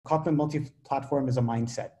Kotlin multi-platform is a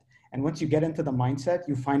mindset. And once you get into the mindset,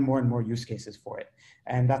 you find more and more use cases for it.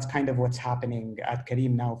 And that's kind of what's happening at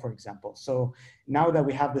Careem now, for example. So now that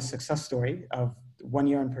we have this success story of 1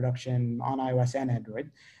 year in production on iOS and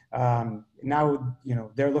Android, now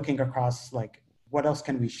they're looking across like, what else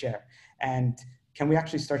can we share? And can we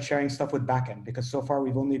actually start sharing stuff with backend? Because so far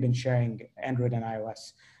we've only been sharing Android and iOS.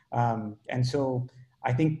 And so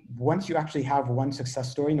I think once you actually have one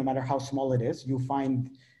success story, no matter how small it is, you'll find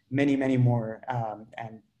many, many more.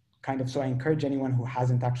 And kind of, so I encourage anyone who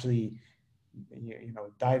hasn't actually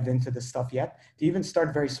dived into this stuff yet to even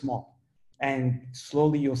start very small. And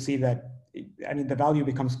slowly you'll see that, the value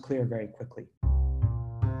becomes clear very quickly.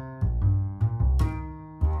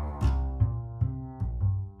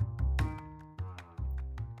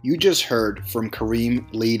 You just heard from Careem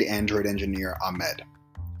lead Android engineer Ahmed.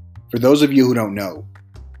 For those of you who don't know,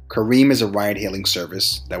 Careem is a ride-hailing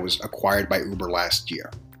service that was acquired by Uber last year.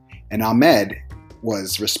 And Ahmed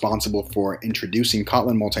was responsible for introducing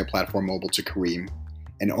Kotlin multi-platform mobile to Careem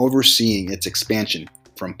and overseeing its expansion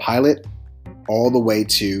from pilot all the way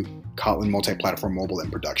to Kotlin multi-platform mobile in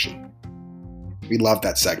production. We love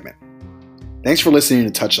that segment. Thanks for listening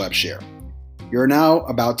to TouchLab Share. You're now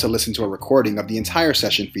about to listen to a recording of the entire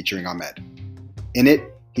session featuring Ahmed. In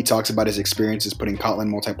it, he talks about his experiences putting Kotlin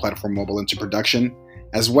multi-platform mobile into production,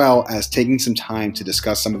 as well as taking some time to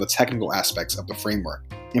discuss some of the technical aspects of the framework,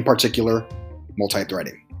 in particular,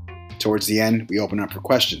 multi-threading. Towards the end, we open up for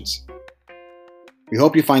questions. We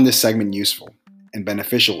hope you find this segment useful and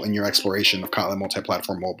beneficial in your exploration of Kotlin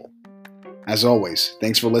multi-platform mobile. As always,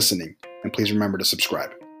 thanks for listening, and please remember to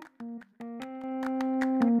subscribe.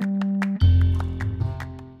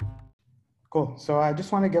 Cool. So I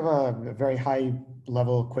just want to give a very high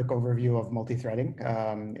level quick overview of multi-threading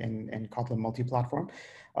in Kotlin multi-platform.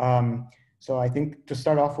 So I think to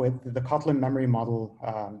start off with, the Kotlin memory model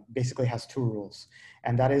basically has two rules.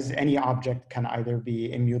 And that is any object can either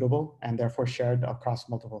be immutable and therefore shared across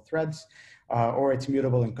multiple threads, or it's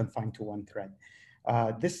mutable and confined to one thread.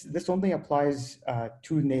 This only applies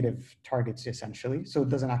to native targets essentially. So it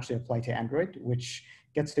doesn't actually apply to Android, which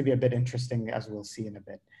gets to be a bit interesting as we'll see in a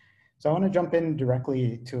bit. So I want to jump in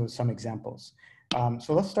directly to some examples.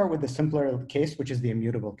 So let's start with the simpler case, which is the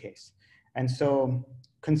immutable case. And so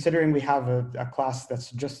considering we have a class that's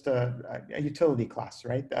just a utility class,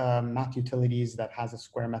 right? Math utilities that has a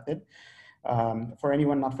square method. For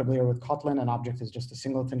anyone not familiar with Kotlin, an object is just a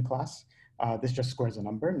singleton class. This just squares a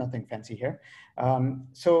number, nothing fancy here.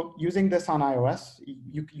 So using this on iOS,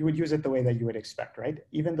 you would use it the way that you would expect, right?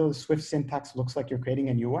 Even though the Swift syntax looks like you're creating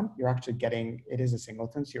a new one, you're actually getting, it is a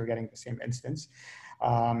singleton, so you're getting the same instance.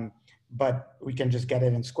 But we can just get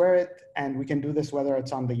it and square it, and we can do this whether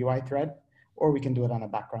it's on the UI thread, or we can do it on a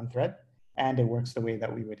background thread, and it works the way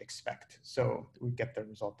that we would expect. So we get the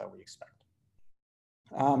result that we expect.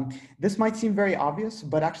 This might seem very obvious,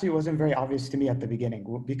 but actually it wasn't very obvious to me at the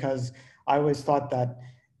beginning, because I always thought that,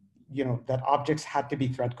 that objects had to be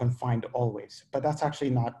thread confined always, but that's actually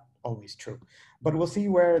not always true. But we'll see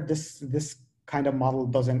where this kind of model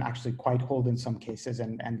doesn't actually quite hold in some cases,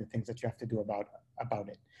 and the things that you have to do about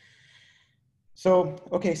it. So,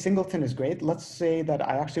 okay, singleton is great. Let's say that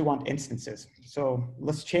I actually want instances. So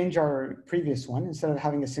let's change our previous one. Instead of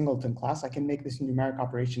having a singleton class, I can make this numeric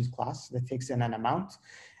operations class that takes in an amount,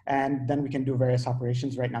 and then we can do various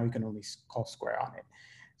operations. Right now, we can only call square on it.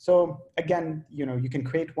 So again, you can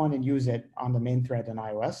create one and use it on the main thread in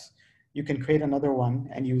iOS. You can create another one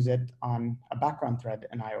and use it on a background thread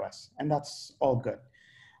in iOS, and that's all good.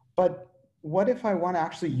 But what if I want to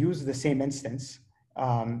actually use the same instance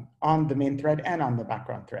on the main thread and on the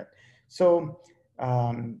background thread? So,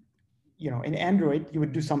 in Android, you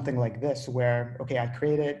would do something like this, where, okay, I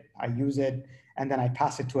create it, I use it, and then I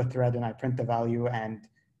pass it to a thread and I print the value, and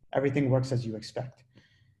everything works as you expect.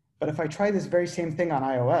 But if I try this very same thing on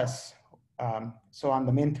iOS, so on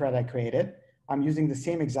the main thread I created, I'm using the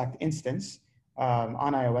same exact instance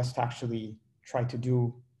on iOS to actually try to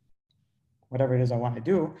do whatever it is I want to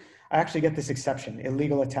do, I actually get this exception: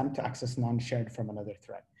 illegal attempt to access non-shared from another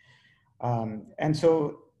thread. And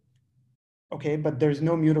so, okay, but there's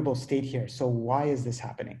no mutable state here. So why is this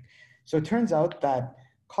happening? So it turns out that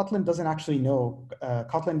Kotlin doesn't actually know,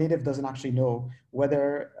 Kotlin native doesn't actually know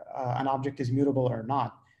whether an object is mutable or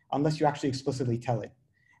not, unless you actually explicitly tell it.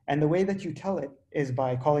 And the way that you tell it is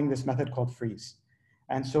by calling this method called freeze.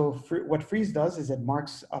 And so what freeze does is it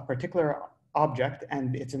marks a particular object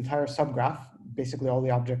and its entire subgraph, basically all the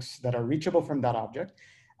objects that are reachable from that object,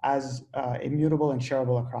 as immutable and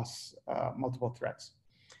shareable across multiple threads.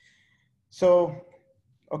 So,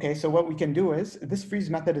 okay, so what we can do is, this freeze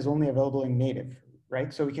method is only available in native.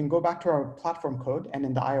 right? So we can go back to our platform code, and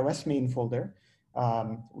in the iOS main folder,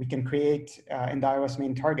 we can create, in the iOS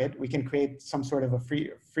main target, we can create some sort of a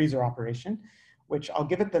freezer operation, which I'll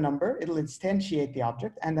give it the number, it'll instantiate the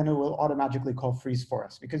object, and then it will automatically call freeze for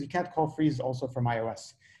us, because you can't call freeze also from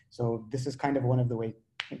iOS. So this is kind of one of the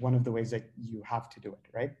ways that you have to do it,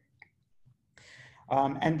 right?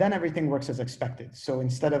 And then everything works as expected. So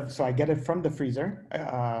so I get it from the freezer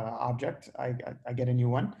object, I get a new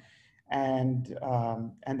one, and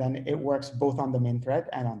then it works both on the main thread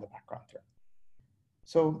and on the background thread.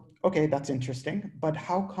 So, okay, that's interesting, but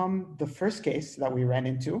how come the first case that we ran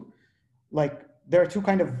into, like, there are two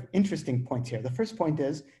kind of interesting points here. The first point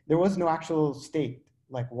is there was no actual state,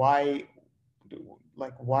 like why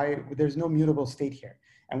there's no mutable state here.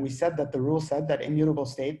 And we said that the rule said that immutable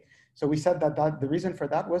state. So we said that the reason for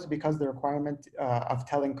that was because the requirement of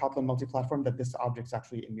telling Kotlin multi-platform that this object is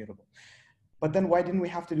actually immutable. But then why didn't we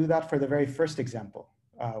have to do that for the very first example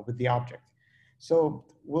with the object? So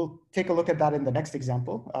we'll take a look at that in the next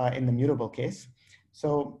example in the mutable case.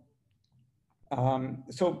 So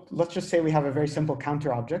let's just say we have a very simple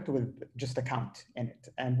counter object with just a count in it,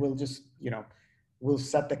 and we'll just, we'll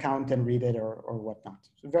set the count and read it or whatnot.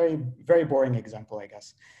 So very, very boring example, I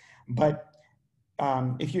guess. But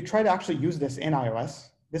if you try to actually use this in iOS,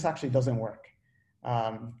 this actually doesn't work.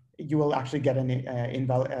 You will actually get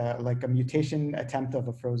like a mutation attempt of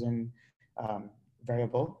a frozen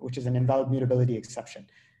variable, which is an invalid mutability exception.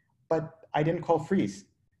 But I didn't call freeze.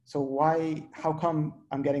 So how come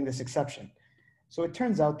I'm getting this exception? So it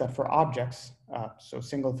turns out that for objects, so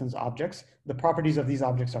singletons objects, the properties of these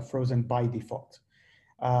objects are frozen by default.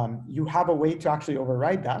 You have a way to actually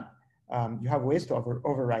override that. You have ways to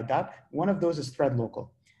override that. One of those is thread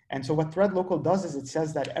local. And so what thread local does is it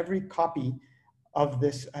says that every copy of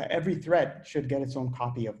this, every thread should get its own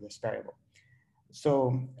copy of this variable.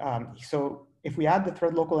 So, so if we add the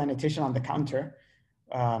thread local annotation on the counter,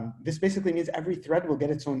 this basically means every thread will get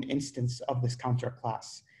its own instance of this counter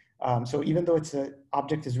class. So even though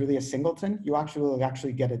object is really a singleton, you will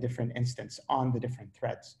actually get a different instance on the different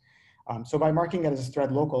threads. So by marking it as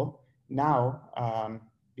thread local, now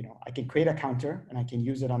I can create a counter and I can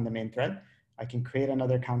use it on the main thread. I can create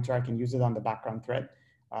another counter, I can use it on the background thread.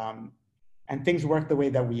 And things work the way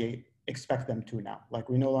that we expect them to now. Like,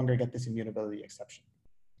 we no longer get this immutability exception.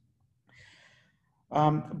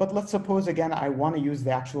 But let's suppose, again, I want to use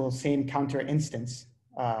the actual same counter instance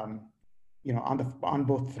on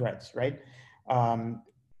both threads, right?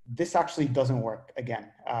 This actually doesn't work,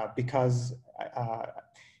 again, because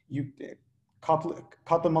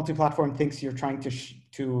Kotlin multi-platform thinks you're trying to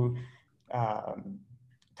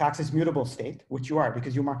access mutable state, which you are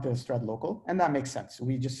because you marked it as thread local, and that makes sense.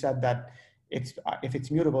 We just said that if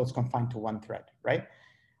it's mutable, it's confined to one thread, right?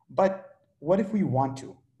 But what if we want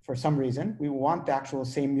to, for some reason, we want the actual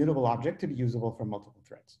same mutable object to be usable for multiple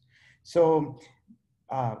threads? So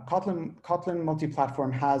Kotlin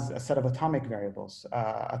multi-platform has a set of atomic variables,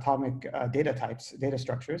 atomic data types, data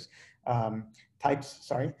structures,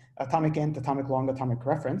 atomic int, atomic long, atomic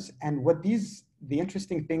reference. And what the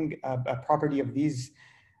interesting thing, property of these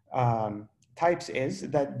types is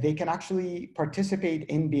that they can actually participate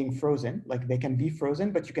in being frozen. Like, they can be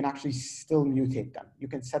frozen, but you can actually still mutate them. You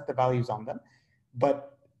can set the values on them,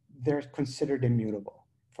 but they're considered immutable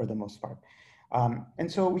for the most part.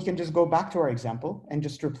 And so we can just go back to our example and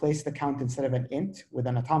just replace the count instead of an int with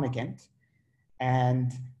an atomic int.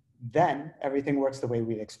 And then everything works the way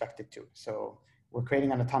we'd expect it to. So we're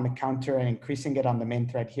creating an atomic counter and increasing it on the main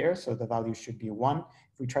thread here. So the value should be 1.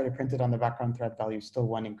 If we try to print it on the background thread, value is still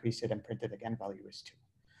 1, increase it and print it again, value is 2.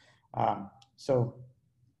 So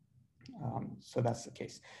that's the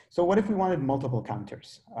case. So what if we wanted multiple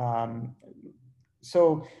counters?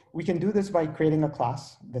 So we can do this by creating a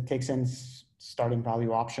class that takes in starting value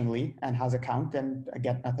optionally and has a count and a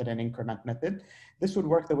get method and increment method. This would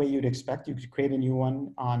work the way you'd expect. You could create a new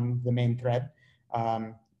one on the main thread.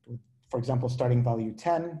 For example, starting value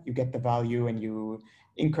 10, you get the value and you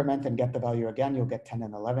increment and get the value again, you'll get 10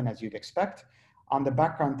 and 11 as you'd expect. On the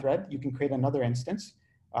background thread, you can create another instance,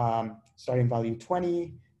 starting value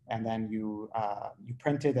 20, and then you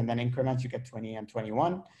print it and then increment, you get 20 and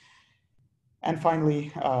 21. And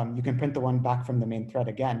finally, you can print the one back from the main thread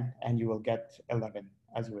again, and you will get 11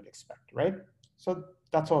 as you would expect, right? So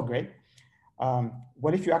that's all great.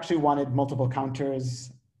 What if you actually wanted multiple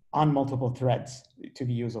counters on multiple threads to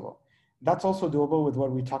be usable? That's also doable with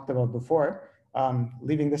what we talked about before,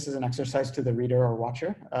 leaving this as an exercise to the reader or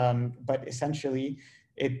watcher. But essentially,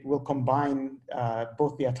 it will combine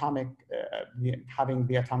both the atomic, having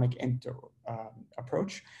the atomic int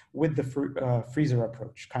approach with the freezer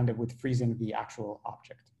approach, kind of with freezing the actual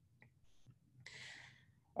object.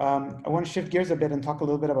 I want to shift gears a bit and talk a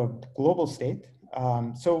little bit about global state.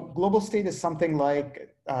 So global state is something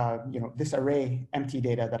like this array empty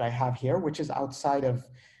data that I have here, which is outside of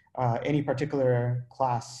any particular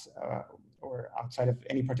class or outside of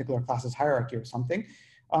any particular class's hierarchy or something.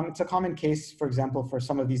 It's a common case, for example, for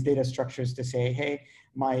some of these data structures to say, hey,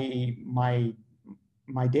 my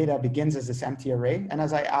data begins as this empty array, and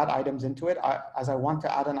as I add items into it, as I want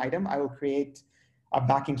to add an item, I will create a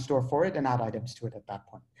backing store for it and add items to it at that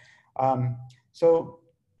point. So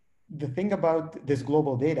the thing about this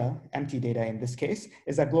global data, empty data in this case,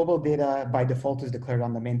 is that global data by default is declared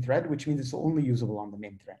on the main thread, which means it's only usable on the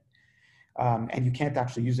main thread. And you can't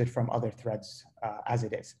actually use it from other threads as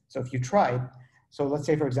it is. So if you tried, so let's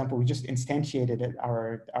say, for example, we just instantiated it,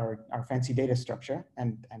 our fancy data structure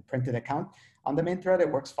and printed a count. On the main thread, it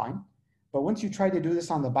works fine. But once you try to do this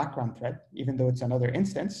on the background thread, even though it's another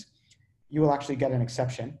instance, you will actually get an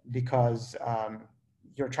exception because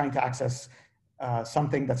you're trying to access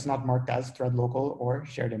something that's not marked as thread local or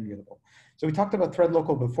shared immutable. So we talked about thread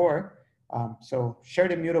local before. So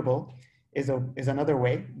shared immutable is another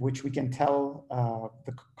way which we can tell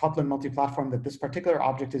the Kotlin multi-platform that this particular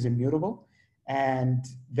object is immutable, and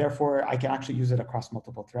therefore I can actually use it across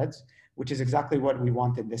multiple threads, which is exactly what we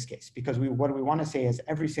want in this case, because what we want to say is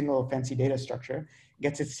every single fancy data structure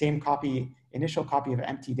gets its same initial copy of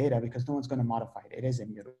empty data because no one's going to modify it. It is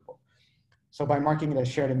immutable. So by marking it as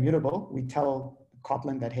shared immutable, we tell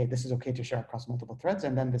Kotlin that, hey, this is okay to share across multiple threads,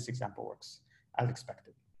 and then this example works as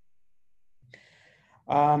expected.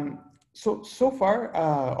 So far,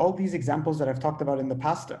 all these examples that I've talked about in the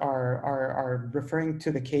past are referring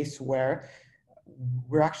to the case where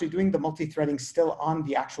we're actually doing the multi-threading still on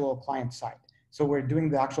the actual client side. So we're doing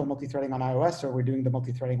the actual multi-threading on iOS, or we're doing the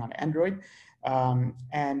multi-threading on Android.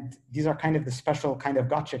 And these are kind of the special kind of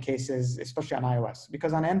gotcha cases, especially on iOS,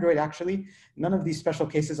 because on Android, actually, none of these special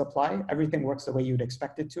cases apply. Everything works the way you'd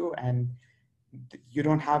expect it to. And you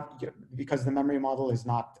don't have, because the memory model is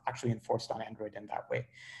not actually enforced on Android in that way.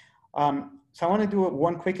 So I want to do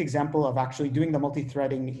one quick example of actually doing the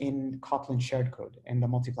multi-threading in Kotlin shared code, in the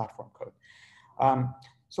multi-platform code.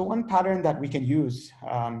 So one pattern that we can use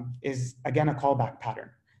is, again, a callback pattern.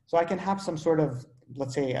 So I can have some sort of,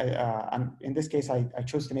 let's say, in this case, I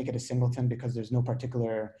chose to make it a singleton because there's no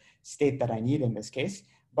particular state that I need in this case,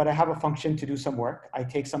 but I have a function to do some work. I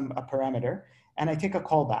take a parameter and I take a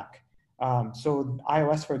callback. So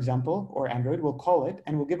iOS, for example, or Android will call it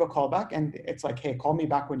and will give a callback, and it's like, hey, call me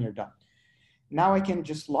back when you're done. Now I can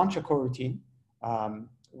just launch a coroutine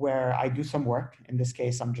where I do some work. In this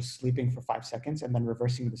case, I'm just sleeping for 5 seconds and then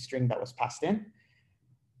reversing the string that was passed in.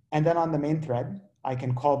 And then on the main thread, I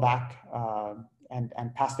can call back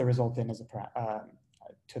and pass the result in as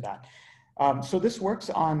to that. So this works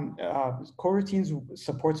on coroutines,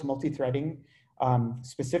 supports multi-threading,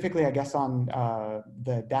 specifically, I guess, on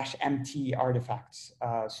the -mt artifacts.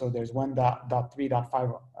 So there's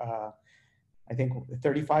 1.3.5, I think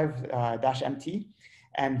 35 -mt.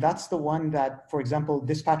 And that's the one that, for example,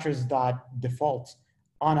 dispatchers.default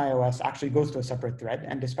on iOS actually goes to a separate thread,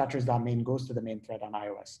 and dispatchers.main goes to the main thread on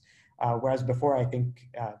iOS. Whereas before, I think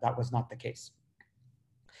that was not the case.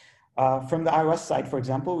 From the iOS side, for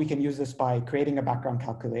example, we can use this by creating a background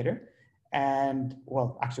calculator. And,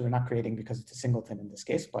 well, actually, we're not creating because it's a singleton in this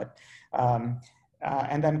case, but,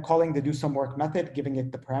 and then calling the do some work method, giving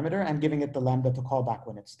it the parameter, and giving it the lambda to call back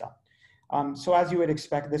when it's done. So as you would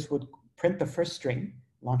expect, this would print the first string,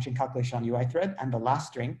 launching calculation on UI thread, and the last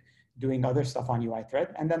string, doing other stuff on UI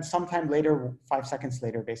thread. And then sometime later, 5 seconds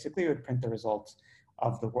later, basically, it would print the results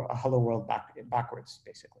of the hello world backwards,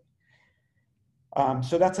 basically.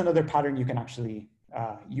 So that's another pattern you can actually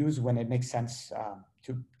use when it makes sense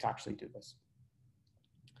to actually do this.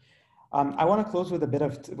 I want to close with a bit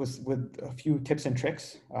of with a few tips and tricks,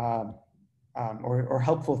 or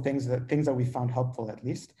helpful things that we found helpful at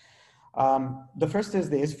least. The first is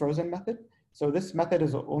the isFrozen method. So this method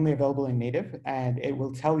is only available in native, and it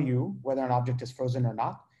will tell you whether an object is frozen or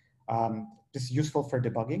not. This is useful for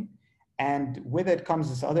debugging. And with it comes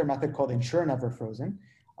this other method called ensure never frozen,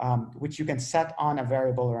 which you can set on a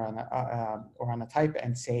variable or on a type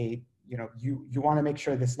and say, you want to make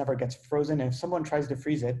sure this never gets frozen. And if someone tries to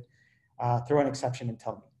freeze it, throw an exception and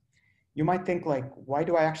tell me. You might think, like, why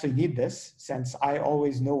do I actually need this, since I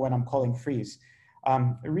always know when I'm calling freeze?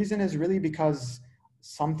 The reason is really because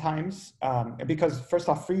sometimes, because first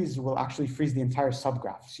off, freeze will actually freeze the entire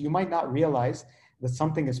subgraph. So you might not realize that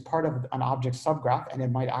something is part of an object subgraph, and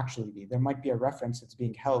it might actually be. There might be a reference that's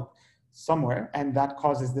being held somewhere, and that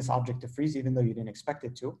causes this object to freeze even though you didn't expect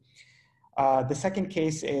it to. The second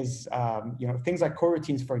case is, things like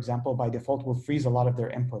coroutines, for example, by default will freeze a lot of their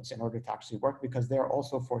inputs in order to actually work because they're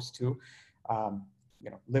also forced to,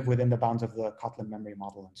 live within the bounds of the Kotlin memory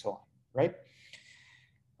model and so on, right?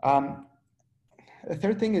 The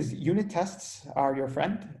third thing is unit tests are your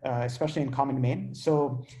friend, especially in common main.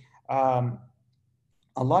 So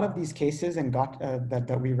a lot of these cases and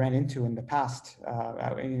that we ran into in the past,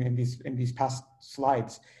 in these past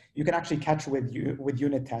slides, you can actually catch with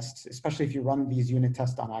unit tests, especially if you run these unit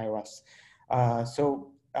tests on iOS.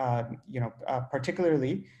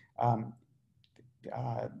 Particularly,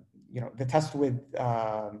 the test with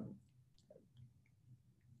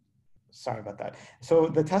sorry about that. So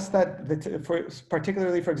the test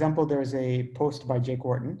particularly, for example, there's a post by Jake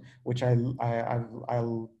Wharton, which I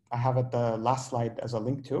have at the last slide as a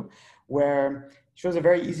link to, where it shows a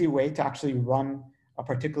very easy way to actually run a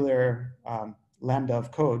particular lambda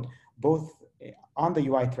of code, both on the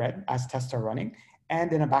UI thread as tests are running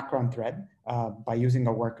and in a background thread by using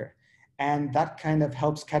a worker. And that kind of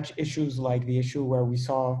helps catch issues like the issue where we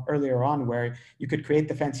saw earlier on, where you could create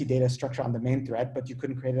the fancy data structure on the main thread, but you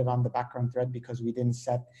couldn't create it on the background thread because we didn't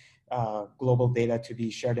set global data to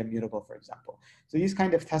be shared immutable, for example. So these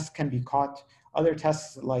kind of tests can be caught. Other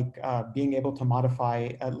tests like being able to modify,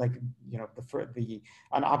 an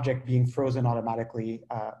object being frozen automatically,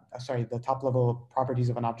 the top level properties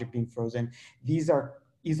of an object being frozen. These are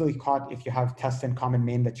easily caught if you have tests in common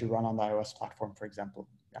main that you run on the iOS platform, for example,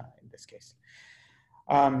 in this case.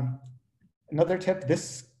 Another tip,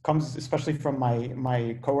 this comes especially from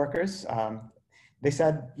my coworkers. They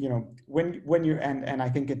said, when you, and I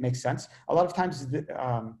think it makes sense, a lot of times,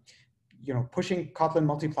 pushing Kotlin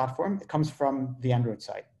multi-platform, it comes from the Android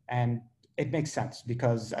side. And it makes sense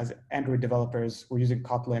because as Android developers, we're using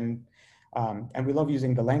Kotlin and we love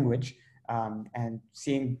using the language, and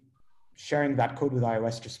sharing that code with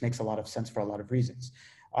iOS just makes a lot of sense for a lot of reasons.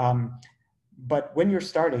 But when you're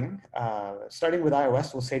starting with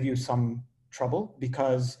iOS will save you some trouble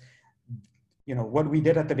because what we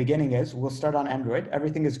did at the beginning is we'll start on Android.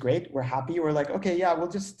 Everything is great. We're happy. We're like, okay, yeah,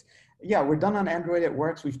 we're done on Android. It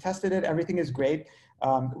works. We've tested it. Everything is great.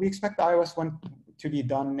 We expect the iOS one to be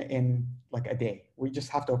done in like a day. We just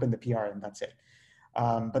have to open the PR and that's it.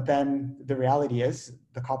 But then the reality is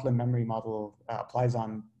the Kotlin memory model applies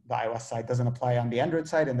on the iOS side, doesn't apply on the Android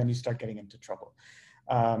side, and then you start getting into trouble.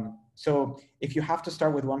 So if you have to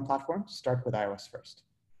start with one platform, start with iOS first.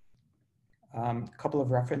 A couple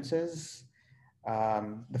of references.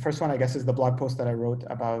 The first one, I guess, is the blog post that I wrote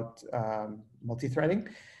about multi-threading.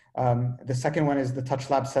 The second one is the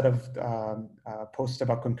TouchLab set of posts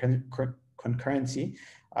about concurrency,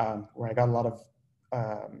 where I got a lot of,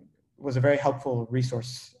 was a very helpful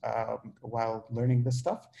resource while learning this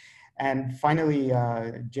stuff. And finally,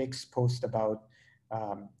 Jake's post about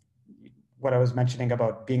what I was mentioning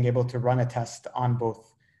about being able to run a test on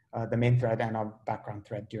both the main thread and our background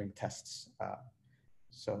thread during tests.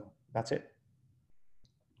 So that's it.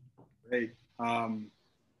 Great.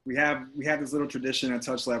 We have this little tradition at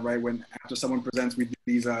TouchLab, right? When after someone presents, we do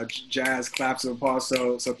these jazz claps of applause.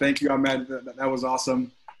 So thank you, Ahmed. That was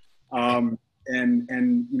awesome. I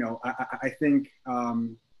think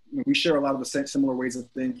we share a lot of the similar ways of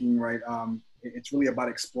thinking, right? It's really about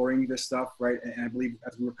exploring this stuff, right? And I believe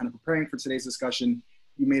as we were kind of preparing for today's discussion,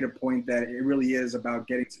 you made a point that it really is about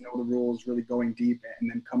getting to know the rules, really going deep,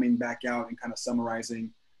 and then coming back out and kind of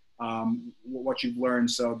summarizing what you've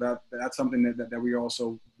learned. So that's something that we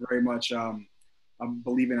also very much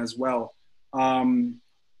believe in as well.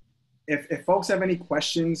 If folks have any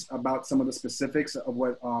questions about some of the specifics of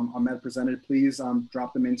what Ahmed presented, please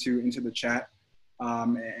drop them into the chat,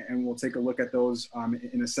 and we'll take a look at those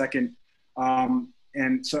in a second.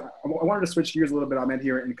 And so I wanted to switch gears a little bit, Ahmed,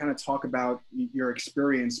 here and kind of talk about your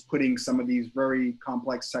experience putting some of these very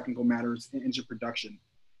complex technical matters into production.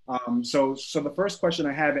 So the first question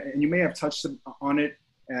I have, and you may have touched on it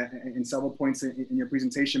in several points in your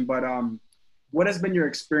presentation, but what has been your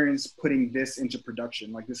experience putting this into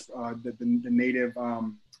production, like this, the native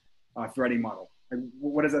threading model? Like,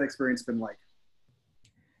 what has that experience been like?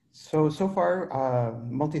 So far,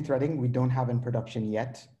 multi-threading we don't have in production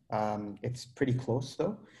yet. It's pretty close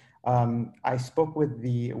though. I spoke with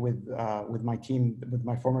my team, with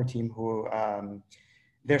my former team, who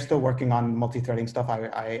they're still working on multi-threading stuff.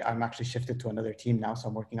 I'm actually shifted to another team now, so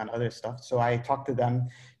I'm working on other stuff. So I talked to them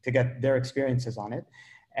to get their experiences on it.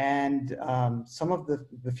 And some of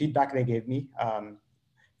the feedback they gave me,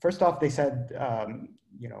 first off, they said,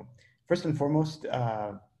 first and foremost,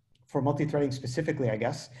 for multi-threading specifically, I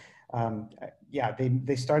guess, yeah,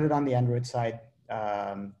 they started on the Android side.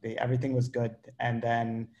 Everything was good. And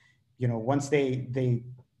then, once they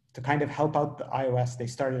to kind of help out the iOS, they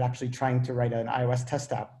started actually trying to write an iOS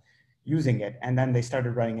test app using it. And then they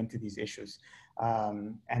started running into these issues.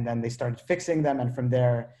 And then they started fixing them. And from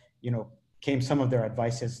there, came some of their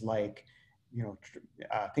advices like,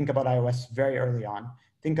 think about iOS very early on.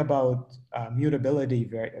 Think about mutability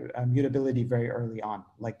very early on.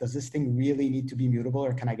 Like, does this thing really need to be mutable,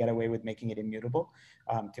 or can I get away with making it immutable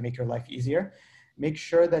to make your life easier? Make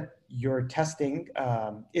sure that your testing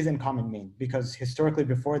is in common main, because historically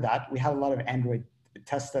before that, we had a lot of Android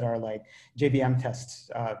tests that are like JVM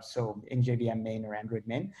tests. So in JVM main or Android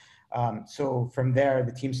main. So from there,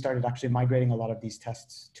 the team started actually migrating a lot of these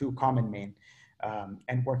tests to common main.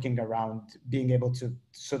 And working around being able to,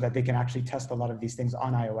 so that they can actually test a lot of these things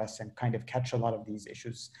on iOS and kind of catch a lot of these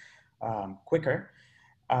issues quicker.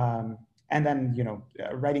 And then,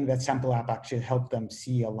 writing that sample app actually helped them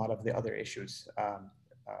see a lot of the other issues,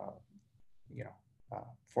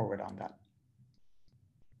 forward on that.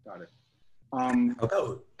 Got it.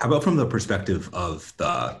 How about from the perspective of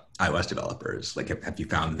the iOS developers? Like, have you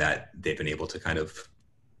found that they've been able to kind of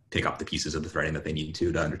pick up the pieces of the threading that they need to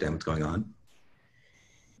understand what's going on?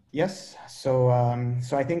 Yes. So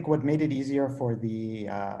I think what made it easier for the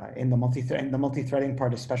in the multi-threading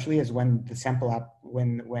part, especially, is when the sample app,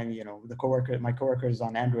 when my coworkers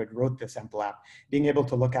on Android wrote the sample app, being able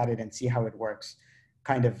to look at it and see how it works,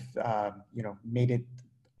 kind of made it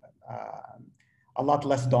a lot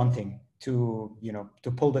less daunting to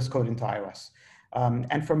pull this code into iOS.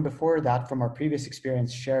 And from before that, from our previous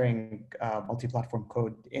experience sharing multi-platform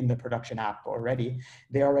code in the production app already,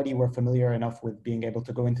 they already were familiar enough with being able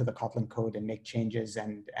to go into the Kotlin code and make changes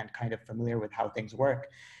and kind of familiar with how things work.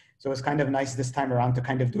 So it's kind of nice this time around to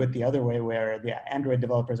kind of do it the other way, where the Android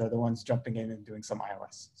developers are the ones jumping in and doing some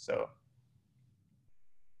iOS. So.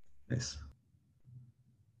 Nice.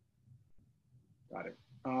 Got it.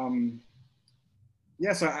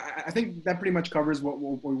 Yeah, so I think that pretty much covers what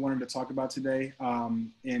we wanted to talk about today.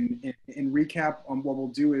 In recap, what we'll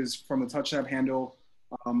do is, from the TouchApp handle,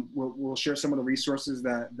 we'll share some of the resources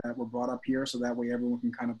that were brought up here, so that way everyone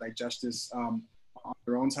can kind of digest this on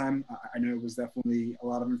their own time. I know it was definitely a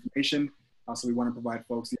lot of information, so we want to provide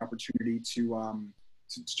folks the opportunity to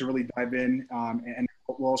really dive in. And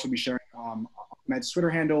we'll also be sharing Ahmed's Twitter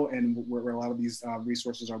handle, and where a lot of these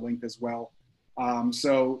resources are linked as well.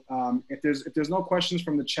 If there's no questions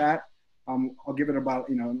from the chat, I'll give it about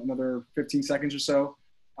another 15 seconds or so.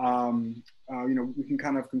 We can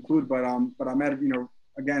kind of conclude. But Ahmed,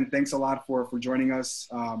 again, thanks a lot for joining us.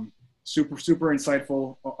 Super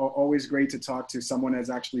insightful. Always great to talk to someone that's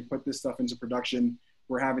actually put this stuff into production.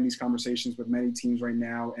 We're having these conversations with many teams right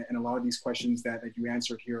now, and a lot of these questions that you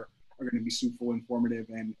answered here are going to be super informative,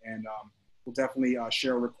 and we'll definitely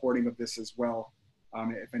share a recording of this as well.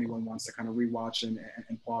 If anyone wants to kind of rewatch and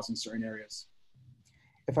pause in certain areas.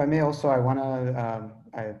 If I may also, I want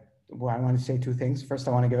to say two things. First,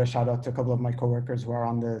 I want to give a shout out to a couple of my coworkers who are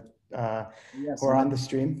on the on the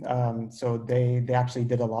stream. So they actually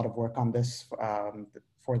did a lot of work on this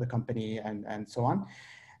for the company and so on.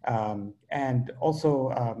 And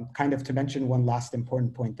also kind of to mention one last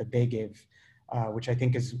important point that they gave, which I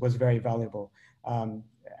think was very valuable.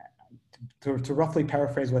 To roughly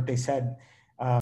paraphrase what they said,